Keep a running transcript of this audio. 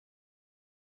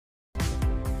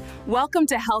Welcome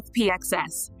to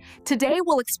Health-PXS. Today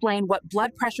we'll explain what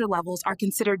blood pressure levels are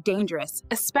considered dangerous,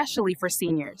 especially for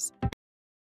seniors.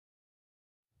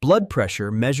 Blood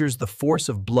pressure measures the force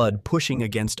of blood pushing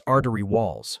against artery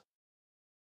walls.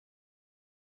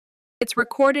 It's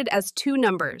recorded as two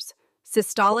numbers,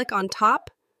 systolic on top,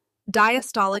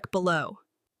 diastolic below.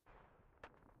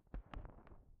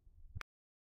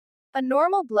 A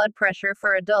normal blood pressure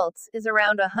for adults is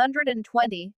around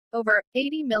 120 over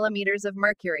 80 millimeters of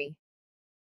mercury.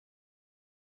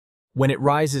 When it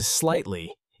rises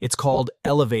slightly, it's called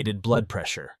elevated blood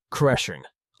pressure, crashing,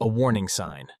 a warning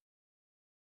sign.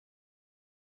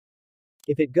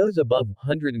 If it goes above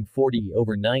 140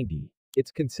 over 90,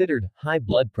 it's considered high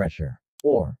blood pressure,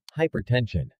 or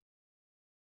hypertension.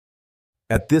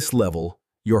 At this level,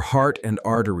 your heart and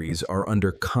arteries are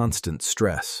under constant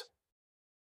stress.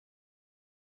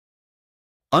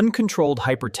 Uncontrolled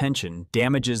hypertension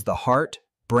damages the heart,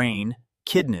 brain,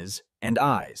 kidneys, and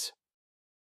eyes.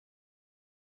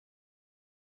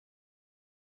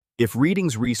 If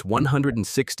readings reach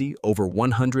 160 over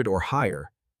 100 or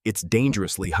higher, it's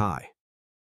dangerously high.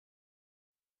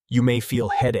 You may feel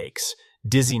headaches,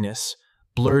 dizziness,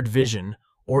 blurred vision,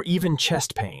 or even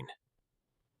chest pain.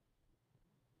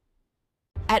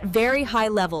 At very high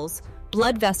levels,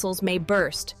 blood vessels may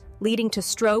burst, leading to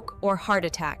stroke or heart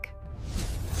attack.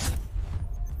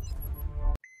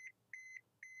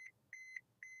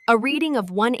 A reading of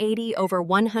 180 over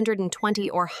 120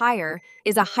 or higher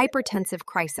is a hypertensive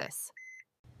crisis.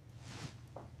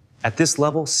 At this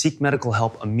level, seek medical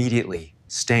help immediately.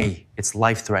 It's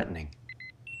life-threatening.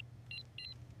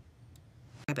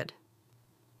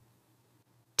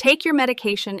 Take your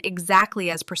medication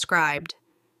exactly as prescribed.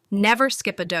 Never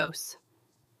skip a dose.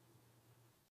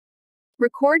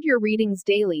 Record your readings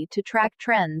daily to track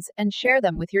trends and share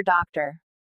them with your doctor.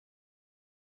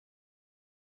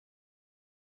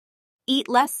 Eat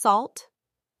less salt,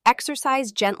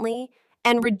 exercise gently,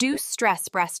 and reduce stress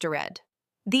breastfeed.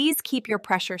 These keep your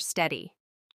pressure steady.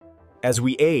 As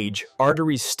we age,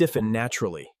 arteries stiffen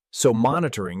naturally, so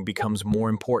monitoring becomes more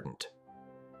important.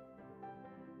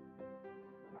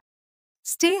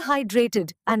 Stay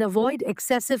hydrated and avoid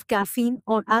excessive caffeine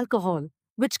or alcohol,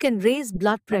 which can raise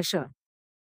blood pressure.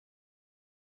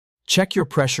 Check your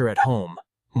pressure at home.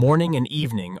 Morning and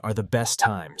evening are the best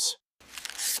times.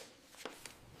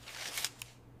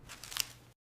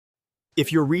 If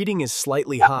your reading is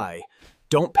slightly high,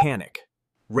 don't panic.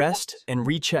 Rest and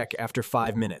recheck after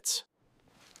 5 minutes.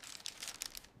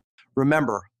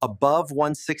 Remember, above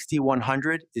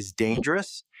 160/100 is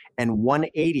dangerous, and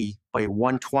 180 by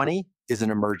 120 is an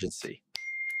emergency.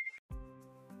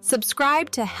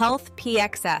 Subscribe to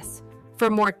Health-PXS for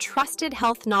more trusted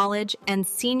health knowledge and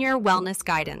senior wellness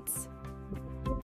guidance.